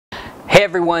Hey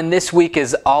everyone, this week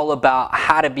is all about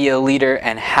how to be a leader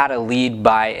and how to lead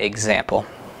by example.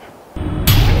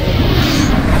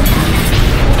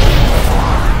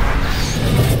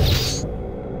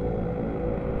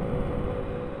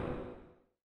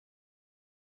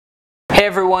 Hey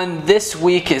everyone, this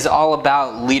week is all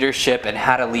about leadership and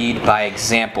how to lead by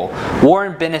example.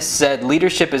 Warren Bennis said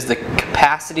leadership is the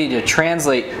capacity to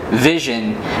translate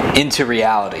vision into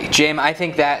reality. James, I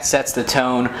think that sets the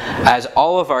tone, as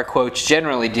all of our quotes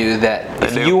generally do, that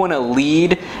if you want to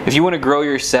lead, if you want to grow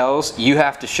your sales, you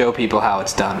have to show people how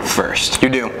it's done first. You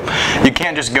do. You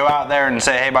can't just go out there and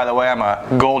say, hey, by the way, I'm a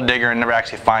gold digger, and never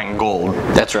actually find gold.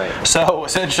 That's right. So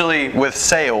essentially with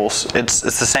sales, it's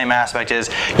the same aspect. Is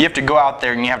you have to go out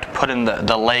there and you have to put in the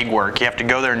legwork. You have to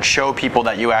go there and show people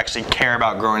that you actually care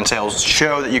about growing sales.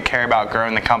 Show that you care about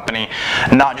growing the company.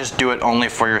 Not just do it only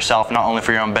for yourself, not only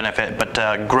for your own benefit,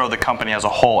 but grow the company as a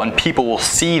whole. And people will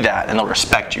see that and they'll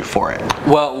respect you for it.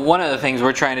 Well, one of the things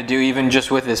we're trying to do, even just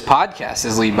with this podcast,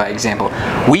 is lead by example.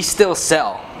 We still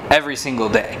sell every single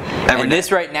day.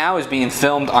 This right now is being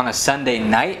filmed on a Sunday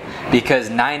night because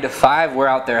 9 to 5 we're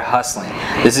out there hustling.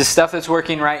 This is stuff that's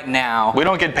working right now. We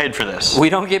don't get paid for this. We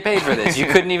don't get paid for this. You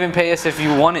couldn't even pay us if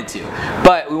you wanted to.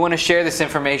 But we want to share this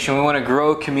information. We want to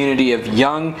grow a community of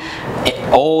young,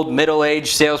 old,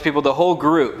 middle-aged salespeople, the whole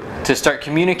group, to start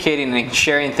communicating and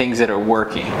sharing things that are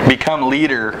working. Become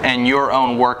leader in your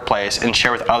own workplace and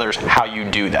share with others how you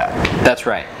do that. That's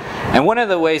right. And one of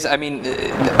the ways, I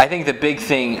think the big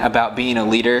thing about being a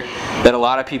leader that a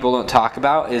lot of people don't talk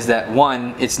about is that,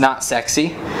 one, it's not sexy.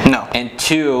 No. And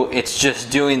two, it's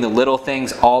just doing the little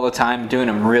things all the time, doing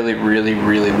them really, really,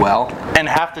 really well. And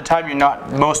half the time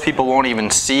most people won't even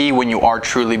see when you are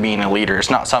truly being a leader.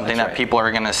 It's not something that people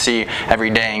are going to see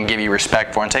every day and give you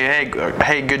respect for and say,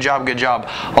 hey, good job, good job.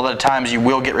 A lot of times you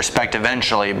will get respect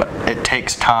eventually, but it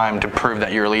takes time to prove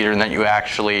that you're a leader and that you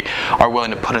actually are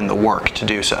willing to put in the work to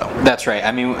do so. That's right.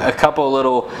 I mean, a couple of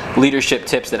little leadership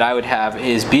tips that I would have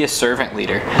is be a servant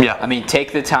leader. Yeah. I mean,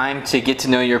 take the time to get to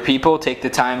know your people, take the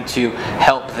time to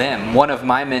help them. One of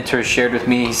my mentors shared with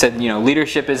me, he said,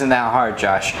 leadership isn't that hard,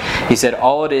 Josh. He said,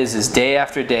 all it is day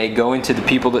after day going to the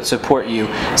people that support you,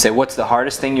 say, what's the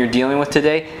hardest thing you're dealing with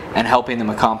today, and helping them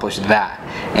accomplish that.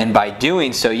 And by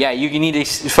doing so, yeah, you need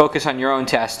to focus on your own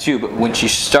tasks too, but once you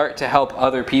start to help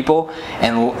other people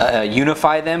and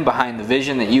unify them behind the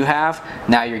vision that you have,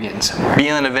 now you're getting somewhere.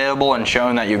 Being available and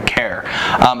showing that you care.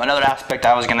 Another aspect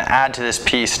I was going to add to this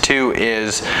piece too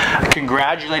is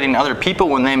congratulating other people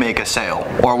when they make a sale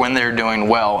or when they're doing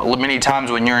well. Many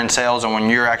times when you're in sales and when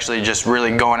you're actually just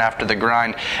really going after the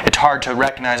grind, it's hard to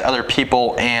recognize other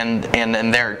people and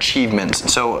their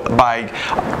achievements. So by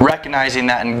recognizing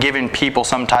that and giving people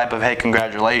some type of, hey,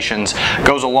 congratulations,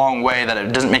 goes a long way, that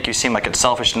it doesn't make you seem like it's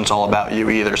selfish and it's all about you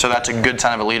either. So that's a good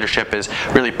sign of a leadership, is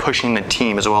really pushing the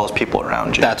team as well as people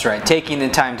around you. That's right. Taking the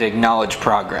time to acknowledge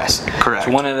progress. Correct.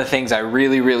 It's one of the things I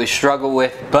really, really struggle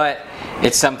with, but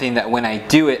it's something that when I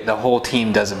do it, the whole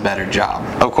team does a better job.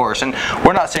 Of course, and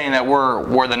we're not saying that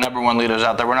we're the #1 leaders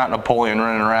out there. We're not Napoleon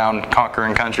running around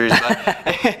conquering countries, but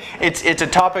it's a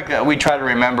topic that we try to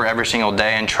remember every single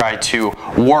day and try to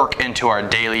work into our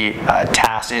daily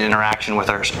tasks and interaction with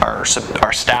our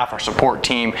staff, our support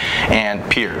team, and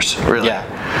peers, really.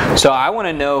 Yeah. So I want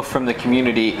to know from the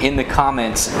community in the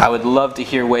comments, I would love to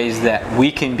hear ways that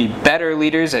we can be better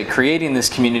leaders at creating this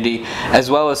community, as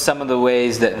well as some of the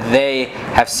ways that they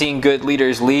have seen good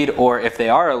leaders lead, or if they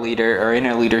are a leader or in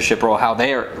a leadership role, how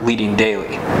they are leading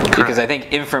daily. Correct. Because I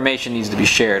think information needs to be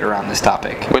shared around this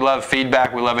topic. We love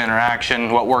feedback, we love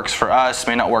interaction. What works for us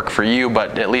may not work for you,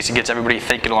 but at least it gets everybody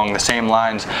thinking along the same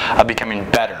lines of becoming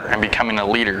better and becoming a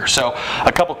leader. So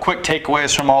a couple quick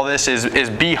takeaways from all this is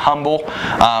be humble,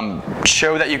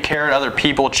 show that you care at other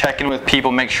people, check in with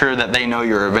people, make sure that they know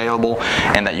you're available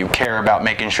and that you care about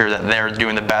making sure that they're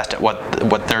doing the best at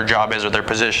what their job is or their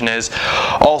position is.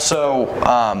 Also,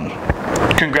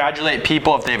 congratulate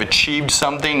people if they've achieved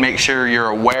something. Make sure you're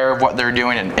aware of what they're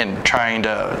doing and trying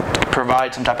to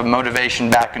provide some type of motivation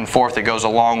back and forth that goes a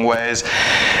long ways.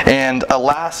 And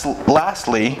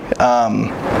lastly,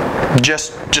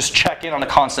 just check in on a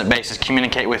constant basis.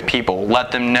 Communicate with people.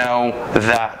 Let them know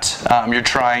that you're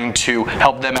trying to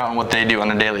help them out in what they do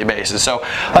on a daily basis. So,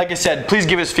 like I said, please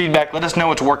give us feedback. Let us know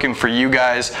what's working for you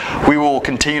guys. We will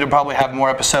continue to probably have more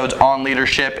episodes on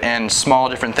leadership and small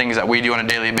different things that we do on a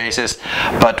daily basis.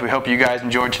 But we hope you guys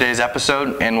enjoyed today's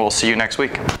episode, and we'll see you next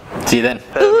week. See you then.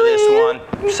 Over this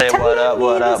one, say what up,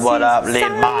 what up, what up,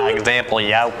 lead by example,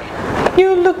 yo.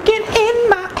 You're looking in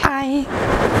my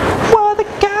eye.